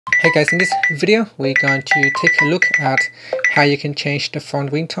Hey guys, in this video we're going to take a look at how you can change the phone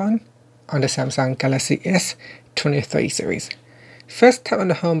ringtone on the Samsung Galaxy S23 series. First, tap on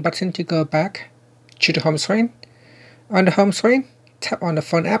the home button to go back to the home screen. On the home screen, tap on the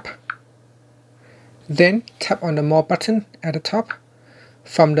phone app. Then tap on the more button at the top.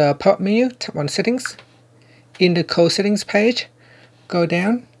 From the pop-up menu, tap on settings. In the call settings page, go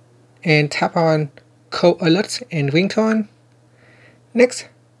down and tap on call alerts and ringtone. Next,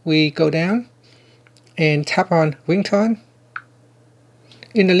 we go down and tap on ringtone.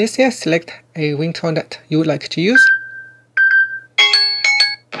 In the list here, select a ringtone that you would like to use.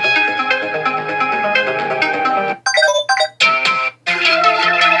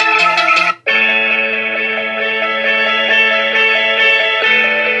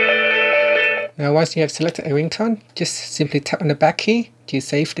 Now once you have selected a ringtone, just simply tap on the back key to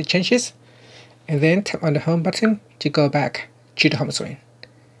save the changes, and then tap on the home button to go back to the home screen.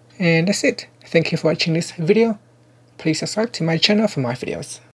 And that's it. Thank you for watching this video. Please subscribe to my channel for more videos.